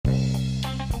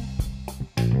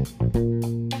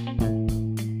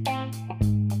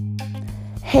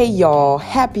Hey y'all,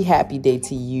 happy day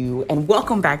to you, and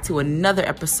welcome back to another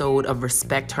episode of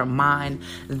Respect Her Mind.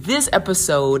 This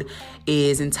episode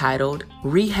is entitled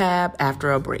Rehab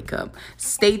After a Breakup.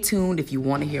 Stay tuned if you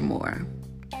want to hear more.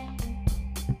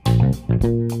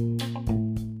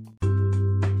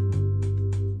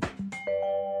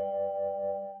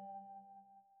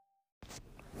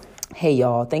 Hey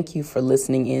y'all, thank you for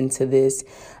listening into this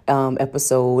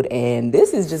episode, and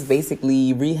this is just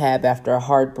basically rehab after a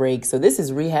heartbreak. So this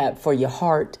is rehab for your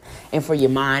heart and for your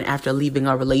mind after leaving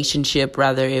a relationship,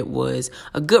 whether it was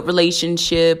a good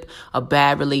relationship, a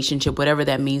bad relationship, whatever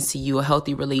that means to you, a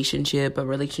healthy relationship, a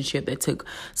relationship that took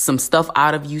some stuff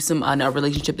out of you, a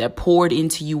relationship that poured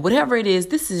into you, whatever it is.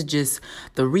 This is just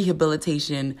the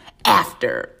rehabilitation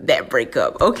after that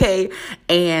breakup, okay?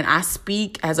 And I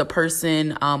speak as a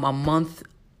person a month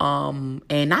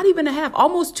and not even a half,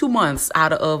 almost 2 months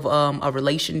out of a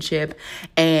relationship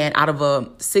and out of a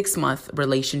 6-month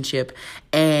relationship.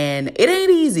 And it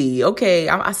ain't easy. Okay.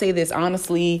 I say this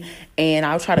honestly, and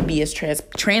I'll try to be as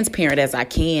transparent as I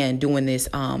can doing this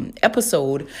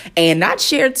episode and not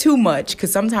share too much,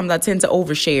 because sometimes I tend to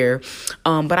overshare.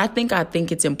 But I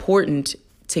think it's important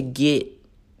to get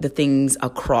the things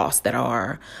across that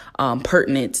are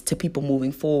pertinent to people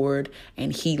moving forward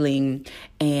and healing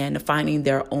and finding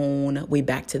their own way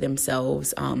back to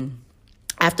themselves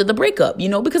after the breakup,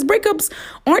 because breakups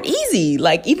aren't easy.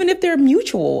 Like, even if they're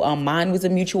mutual, mine was a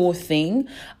mutual thing.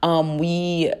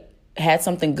 We had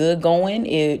something good going.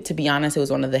 To be honest, it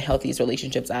was one of the healthiest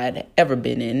relationships I had ever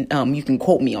been in. You can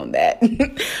quote me on that.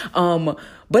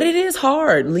 But it is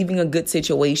hard leaving a good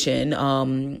situation.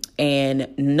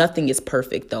 And nothing is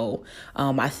perfect, though.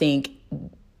 I think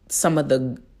some of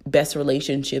the best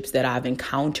relationships that I've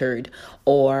encountered,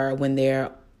 or when there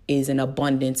is an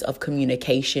abundance of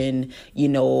communication,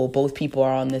 both people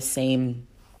are on the same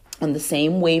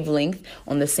wavelength,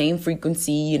 on the same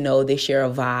frequency, they share a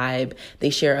vibe, they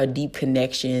share a deep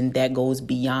connection that goes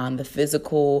beyond the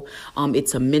physical.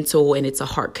 It's a mental and it's a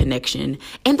heart connection.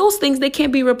 And those things, they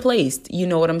can't be replaced. You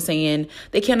know what I'm saying?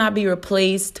 They cannot be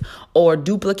replaced or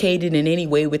duplicated in any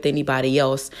way with anybody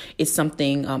else. It's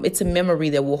something, it's a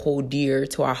memory that we'll hold dear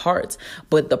to our hearts.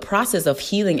 But the process of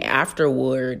healing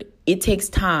afterward, it takes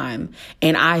time.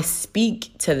 And I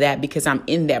speak to that because I'm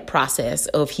in that process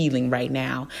of healing right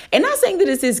now. And not saying that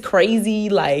this is crazy,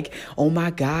 like, oh my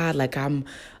God, like I'm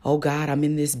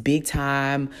in this big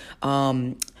time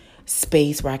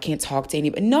space where I can't talk to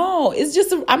anybody. No, it's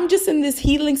just, I'm just in this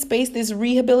healing space, this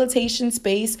rehabilitation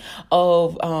space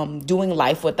of doing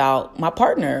life without my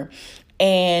partner.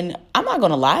 And I'm not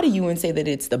going to lie to you and say that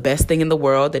it's the best thing in the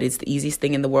world, that it's the easiest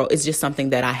thing in the world. It's just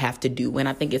something that I have to do. And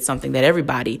I think it's something that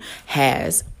everybody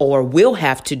has or will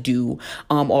have to do,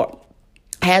 or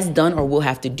has done or will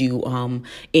have to do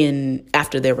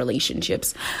after their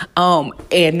relationships.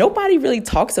 And nobody really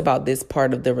talks about this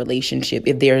part of the relationship.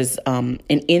 If there's an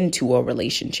end to a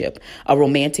relationship, a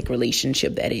romantic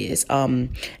relationship, that is.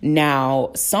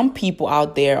 Now, some people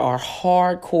out there are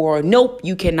hardcore. Nope,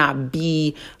 you cannot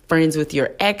be friends with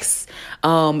your ex.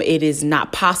 It is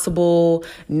not possible.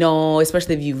 No,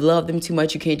 especially if you love them too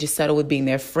much, you can't just settle with being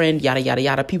their friend, yada, yada,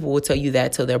 yada. People will tell you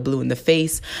that till they're blue in the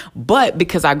face. But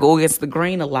because I go against the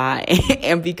grain a lot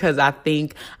and because I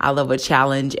think I love a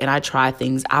challenge and I try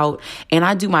things out and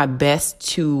I do my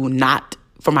best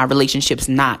for my relationships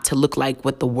not to look like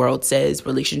what the world says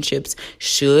relationships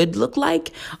should look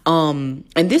like. And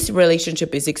this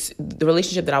relationship the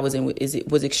relationship that I was in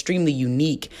was extremely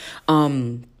unique.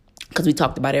 Because we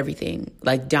talked about everything,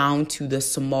 like down to the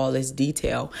smallest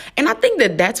detail. And I think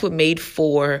that that's what made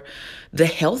for the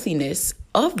healthiness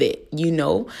of it,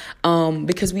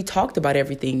 because we talked about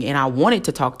everything and I wanted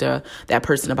to talk to that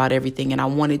person about everything and I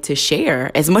wanted to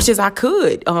share as much as I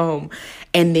could. And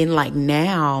then like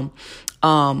now,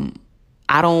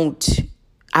 I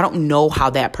don't know how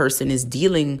that person is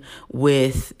dealing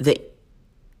with the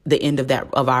end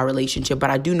of our relationship, but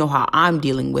I do know how I'm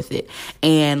dealing with it.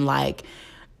 And like,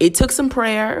 it took some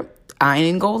prayer. I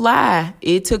ain't gonna lie.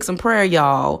 It took some prayer,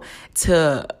 y'all,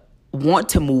 to want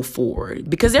to move forward.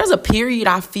 Because there's a period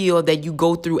I feel that you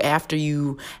go through after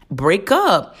you break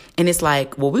up. And it's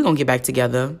like, well, we're gonna get back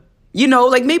together.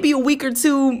 Like maybe a week or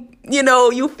two,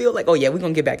 you'll feel like, oh yeah, we're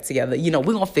gonna get back together. We're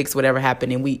gonna fix whatever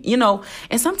happened. And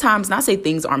and sometimes, not say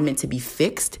things aren't meant to be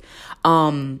fixed.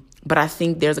 But I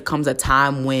think comes a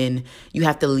time when you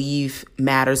have to leave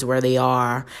matters where they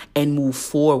are and move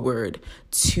forward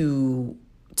to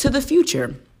the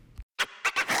future.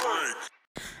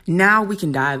 Now we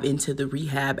can dive into the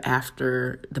rehab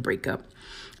after the breakup.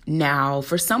 Now,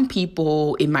 for some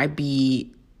people, it might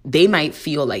be they might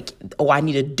feel like, oh, I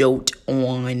need to dote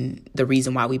on the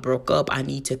reason why we broke up. I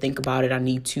need to think about it. I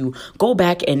need to go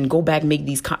back, make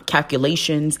these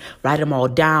calculations, write them all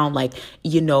down. Like,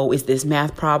 is this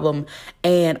math problem?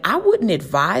 And I wouldn't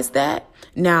advise that.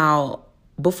 Now,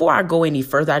 before I go any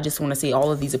further, I just want to say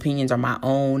all of these opinions are my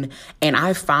own, and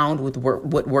I found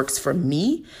what works for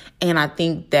me. And I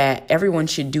think that everyone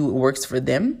should do what works for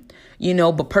them,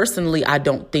 but personally, I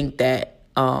don't think that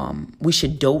we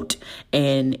should dote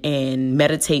and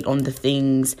meditate on the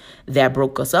things that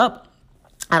broke us up.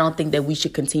 I don't think that we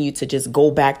should continue to just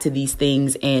go back to these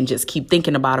things and just keep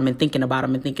thinking about them and thinking about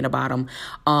them and thinking about them.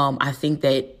 I think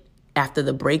that after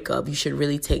the breakup, you should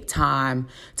really take time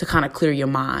to kind of clear your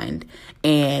mind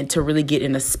and to really get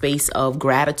in a space of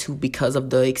gratitude because of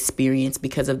the experience,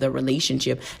 because of the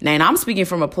relationship. Now, and I'm speaking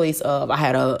from a place of I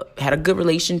had a good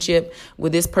relationship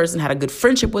with this person, had a good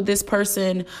friendship with this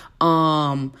person.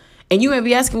 And you may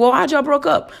be asking, well, why'd y'all broke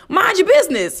up? Mind your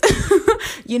business.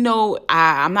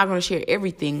 I'm not going to share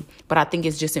everything, but I think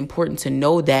it's just important to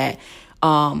know that,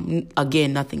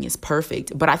 again, nothing is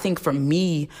perfect. But I think for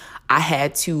me, I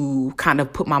had to kind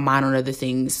of put my mind on other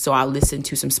things. So I listened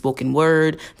to some spoken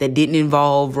word that didn't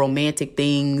involve romantic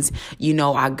things.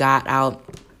 I got out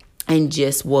and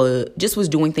just was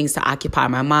doing things to occupy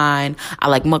my mind. I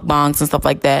like mukbangs and stuff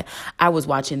like that. I was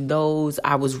watching those.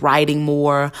 I was writing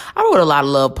more. I wrote a lot of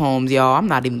love poems, y'all. I'm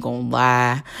not even gonna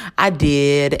lie. I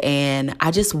did. And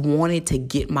I just wanted to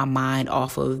get my mind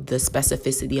off of the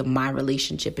specificity of my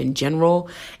relationship in general.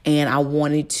 And I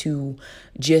wanted to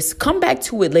just come back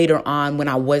to it later on when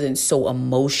I wasn't so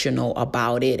emotional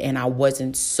about it. And I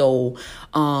wasn't so,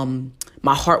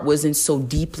 my heart wasn't so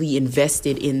deeply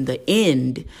invested in the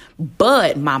end,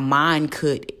 but my mind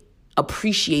could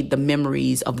appreciate the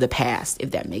memories of the past, if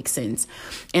that makes sense.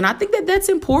 And I think that that's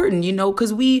important,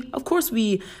 because we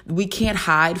can't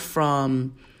hide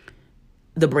from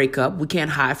the breakup. We can't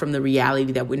hide from the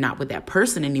reality that we're not with that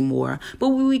person anymore. But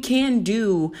what we can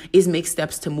do is make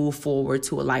steps to move forward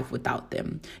to a life without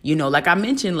them. Like I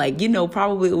mentioned,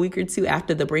 probably a week or two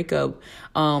after the breakup,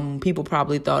 people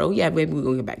probably thought, oh yeah, maybe we're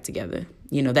going to get back together.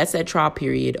 That's that trial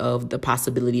period of the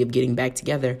possibility of getting back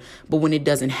together. But when it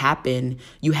doesn't happen,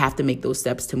 you have to make those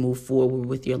steps to move forward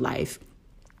with your life.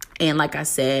 And like I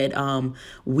said,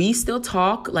 we still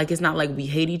talk. Like, it's not like we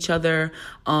hate each other.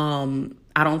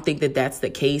 I don't think that that's the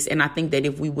case. And I think that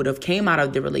if we would have came out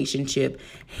of the relationship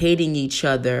hating each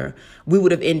other, we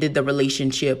would have ended the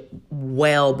relationship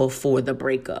well before the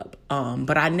breakup.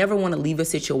 But I never want to leave a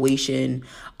situation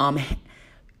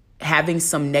having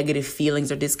some negative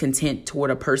feelings or discontent toward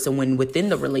a person when within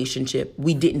the relationship,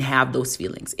 we didn't have those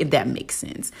feelings, if that makes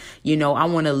sense. I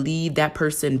want to leave that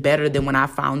person better than when I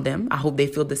found them. I hope they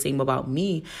feel the same about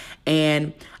me.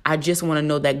 And I just want to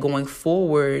know that going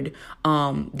forward,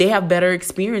 they have better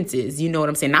experiences. You know what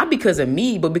I'm saying? Not because of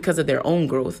me, but because of their own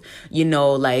growth,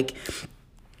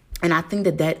 and I think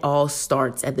that all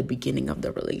starts at the beginning of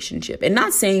the relationship. And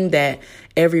not saying that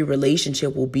every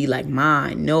relationship will be like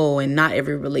mine. No, and not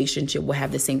every relationship will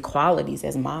have the same qualities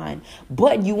as mine.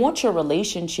 But you want your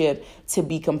relationship to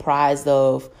be comprised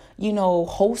of,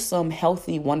 wholesome,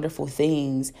 healthy, wonderful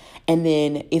things. And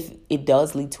then if it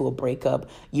does lead to a breakup,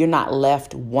 you're not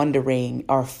left wondering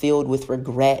or filled with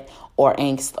regret or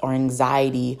angst or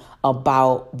anxiety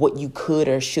about what you could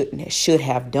or should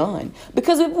have done.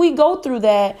 Because if we go through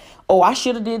that, oh, I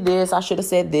should have did this, I should have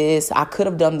said this, I could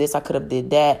have done this, I could have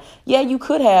did that. Yeah, you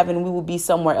could have, and we would be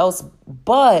somewhere else.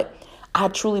 But I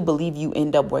truly believe you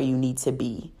end up where you need to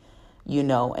be,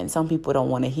 and some people don't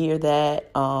want to hear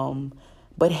that.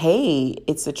 But hey,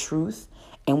 it's the truth,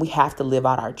 and we have to live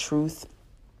out our truth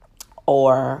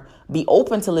or be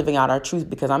open to living out our truth,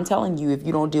 because I'm telling you, if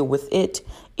you don't deal with it,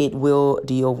 it will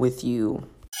deal with you.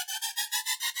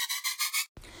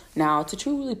 Now, to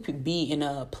truly be in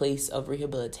a place of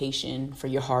rehabilitation for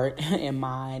your heart and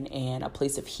mind and a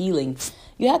place of healing,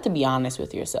 you have to be honest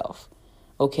with yourself.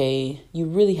 Okay, you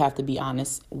really have to be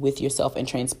honest with yourself and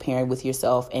transparent with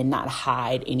yourself and not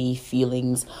hide any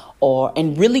feelings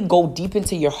and really go deep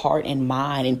into your heart and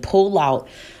mind and pull out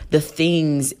the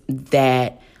things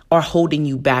that are holding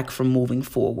you back from moving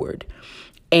forward.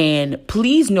 And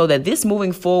please know that this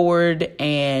moving forward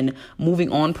and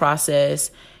moving on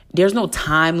process, there's no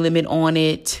time limit on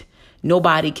it.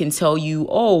 Nobody can tell you,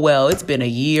 oh, well, it's been a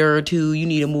year or two, you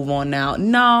need to move on now.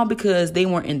 No, because they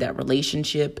weren't in that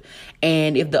relationship.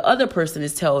 And if the other person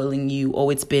is telling you, oh,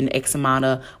 it's been X amount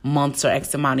of months or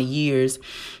X amount of years,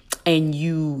 and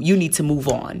you need to move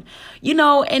on,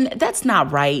 and that's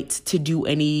not right to do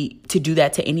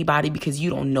that to anybody, because you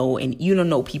don't know, and you don't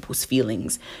know people's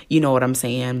feelings. You know what I'm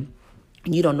saying?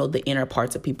 you don't know the inner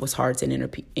parts of people's hearts and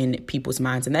in people's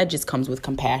minds. And that just comes with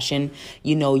compassion.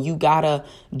 You gotta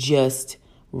just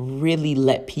really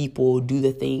let people do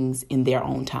the things in their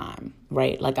own time,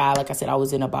 right? Like I said, I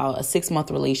was in about a 6-month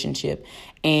relationship,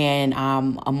 and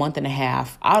I'm a month and a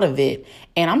half out of it,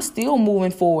 and I'm still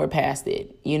moving forward past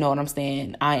it. You know what I'm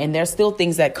saying? And there's still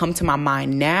things that come to my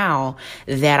mind now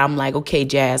that I'm like, okay,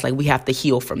 Jazz, like we have to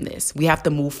heal from this. We have to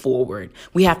move forward.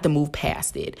 We have to move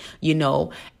past it,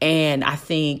 And I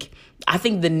think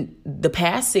the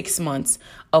past 6 months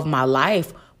of my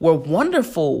life were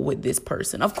wonderful with this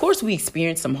person. Of course, we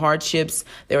experienced some hardships.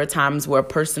 There were times where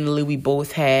personally we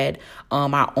both had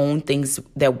our own things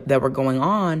that were going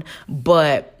on,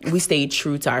 but we stayed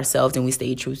true to ourselves and we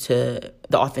stayed true to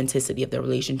the authenticity of the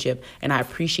relationship. And I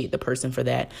appreciate the person for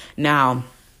that. Now,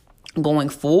 going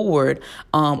forward,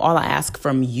 all I ask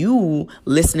from you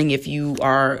listening, if you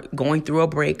are going through a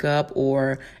breakup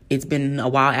or it's been a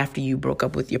while after you broke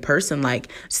up with your person, like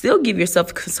still give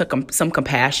yourself some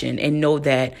compassion and know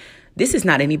that this is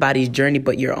not anybody's journey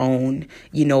but your own.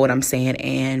 You know what I'm saying?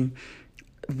 And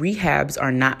rehabs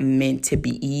are not meant to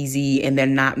be easy, and they're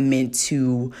not meant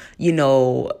to,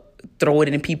 throw it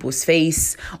in people's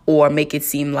face or make it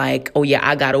seem like, oh yeah,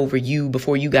 I got over you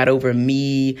before you got over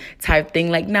me type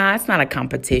thing. Like, nah, it's not a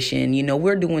competition.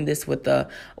 We're doing this with a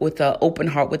open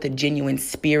heart, with a genuine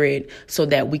spirit, so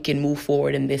that we can move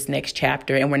forward in this next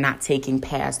chapter, and we're not taking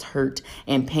past hurt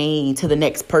and pain to the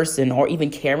next person or even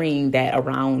carrying that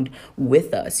around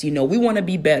with us. We want to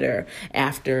be better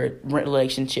after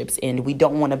relationships end. We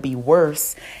don't want to be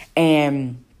worse.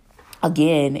 And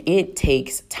again, it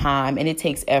takes time and it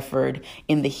takes effort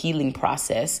in the healing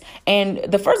process. And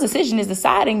the first decision is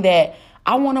deciding that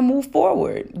I want to move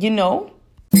forward, Now,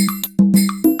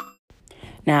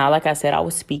 like I said, I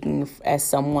was speaking as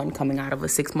someone coming out of a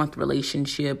 6-month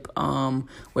relationship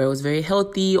where it was very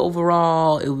healthy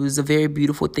overall. It was a very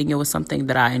beautiful thing. It was something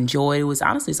that I enjoyed. It was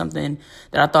honestly something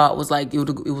that I thought was like it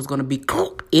was going to be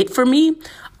it for me.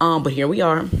 But here we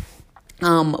are.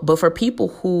 But for people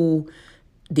who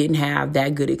didn't have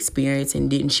that good experience and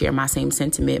didn't share my same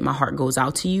sentiment, my heart goes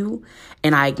out to you.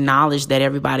 And I acknowledge that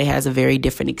everybody has a very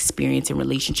different experience in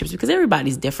relationships because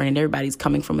everybody's different and everybody's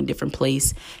coming from a different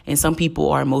place. And some people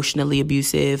are emotionally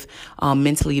abusive,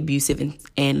 mentally abusive,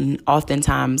 and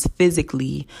oftentimes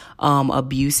physically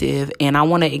abusive. And I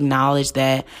want to acknowledge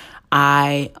that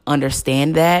I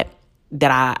understand that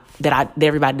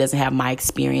everybody doesn't have my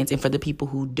experience. And for the people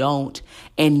who don't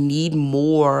and need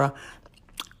more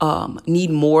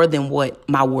than what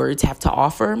my words have to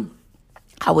offer,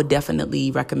 I would definitely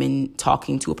recommend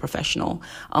talking to a professional,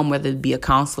 whether it be a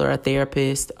counselor, a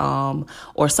therapist,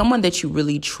 or someone that you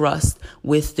really trust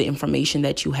with the information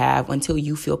that you have until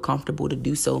you feel comfortable to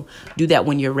do so. Do that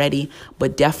when you're ready,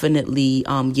 but definitely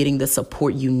getting the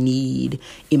support you need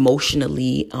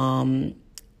emotionally and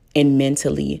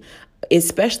mentally,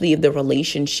 especially if the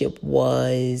relationship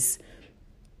was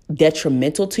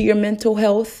detrimental to your mental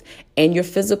health and your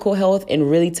physical health and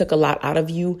really took a lot out of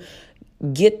you.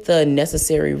 Get the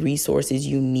necessary resources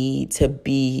you need to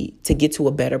get to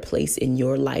a better place in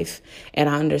your life. And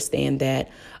I understand that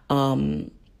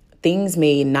things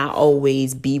may not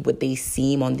always be what they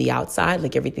seem on the outside.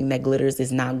 Like everything that glitters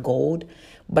is not gold.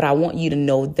 But I want you to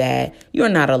know that you're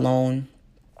not alone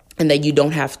and that you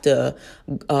don't have to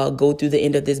go through the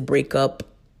end of this breakup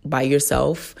by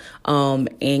yourself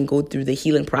and go through the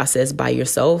healing process by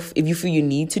yourself. If you feel you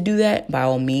need to do that, by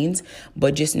all means,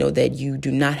 but just know that you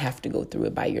do not have to go through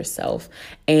it by yourself.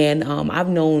 And I've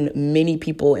known many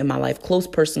people in my life, close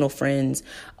personal friends,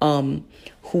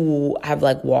 who I've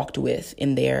walked with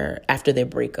after their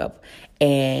breakup.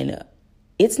 And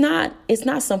it's not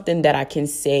something that I can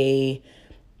say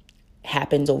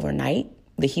happens overnight.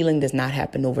 The healing does not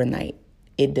happen overnight.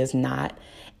 It does not.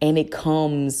 And it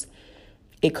comes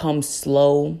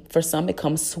slow for some. It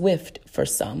comes swift for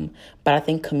some. But I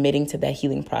think committing to that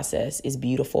healing process is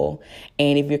beautiful.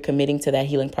 And if you're committing to that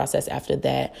healing process after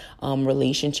that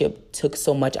relationship took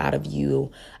so much out of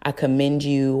you, I commend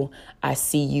you. I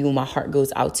see you. My heart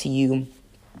goes out to you.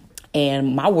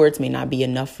 And my words may not be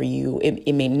enough for you.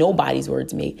 Nobody's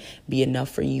words may be enough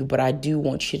for you, but I do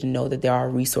want you to know that there are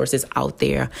resources out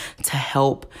there to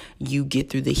help you get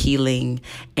through the healing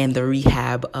and the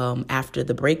rehab after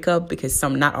the breakup, because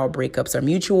not all breakups are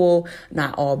mutual.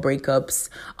 Not all breakups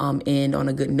end on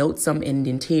a good note. Some end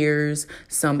in tears,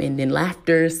 some end in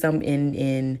laughter, some end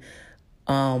in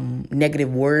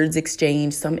negative words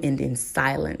exchange, some end in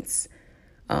silence.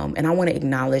 And I want to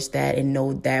acknowledge that and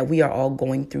know that we are all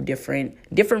going through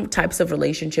different types of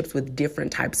relationships with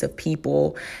different types of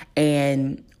people.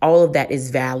 And all of that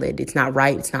is valid. It's not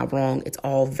right. It's not wrong. It's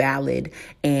all valid.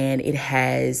 And it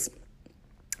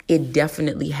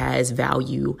definitely has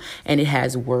value and it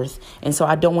has worth. And so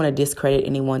I don't want to discredit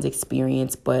anyone's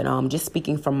experience, but just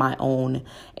speaking from my own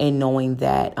and knowing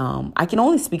that I can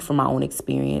only speak from my own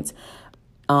experience.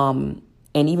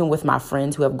 And even with my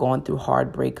friends who have gone through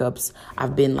hard breakups,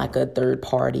 I've been like a third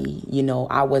party.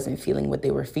 I wasn't feeling what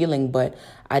they were feeling, but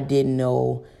I did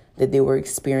know that they were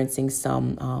experiencing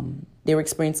some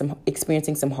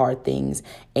hard things.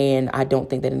 And I don't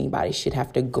think that anybody should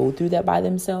have to go through that by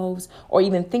themselves or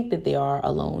even think that they are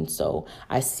alone. So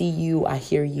I see you, I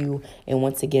hear you. And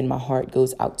once again, my heart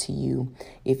goes out to you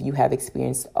if you have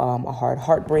experienced a hard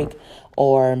heartbreak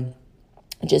or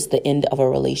just the end of a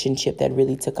relationship that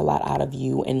really took a lot out of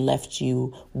you and left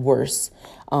you worse.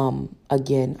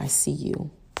 Again, I see you.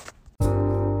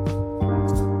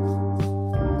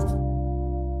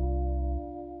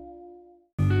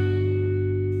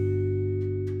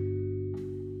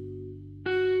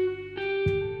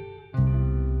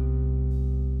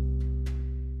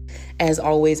 As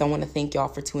always, I want to thank y'all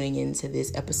for tuning in to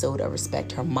this episode of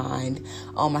Respect Her Mind.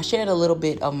 I shared a little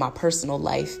bit of my personal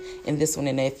life in this one,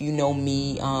 and if you know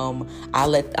me, I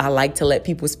like to let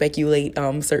people speculate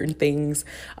certain things.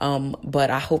 But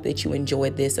I hope that you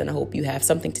enjoyed this, and I hope you have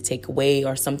something to take away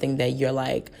or something that you're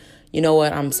like, you know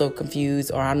what, I'm so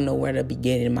confused, or I don't know where to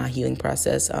begin in my healing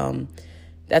process.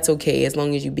 That's okay as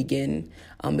long as you begin,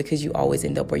 because you always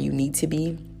end up where you need to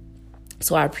be.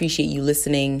 So I appreciate you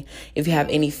listening. If you have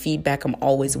any feedback, I'm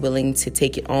always willing to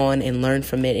take it on and learn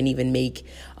from it and even make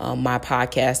my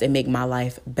podcast and make my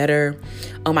life better.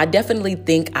 I definitely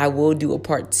think I will do a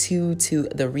part 2 to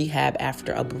the rehab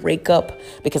after a breakup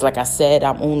because, like I said,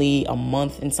 I'm only a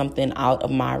month and something out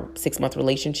of my 6-month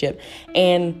relationship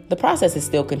and the process is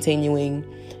still continuing.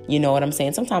 You know what I'm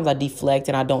saying? Sometimes I deflect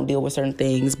and I don't deal with certain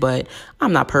things, but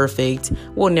I'm not perfect.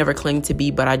 Will never claim to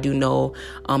be, but I do know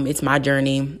it's my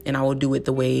journey and I will do it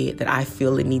the way that I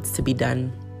feel it needs to be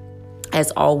done.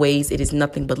 As always, it is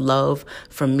nothing but love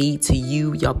from me to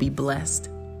you. Y'all be blessed.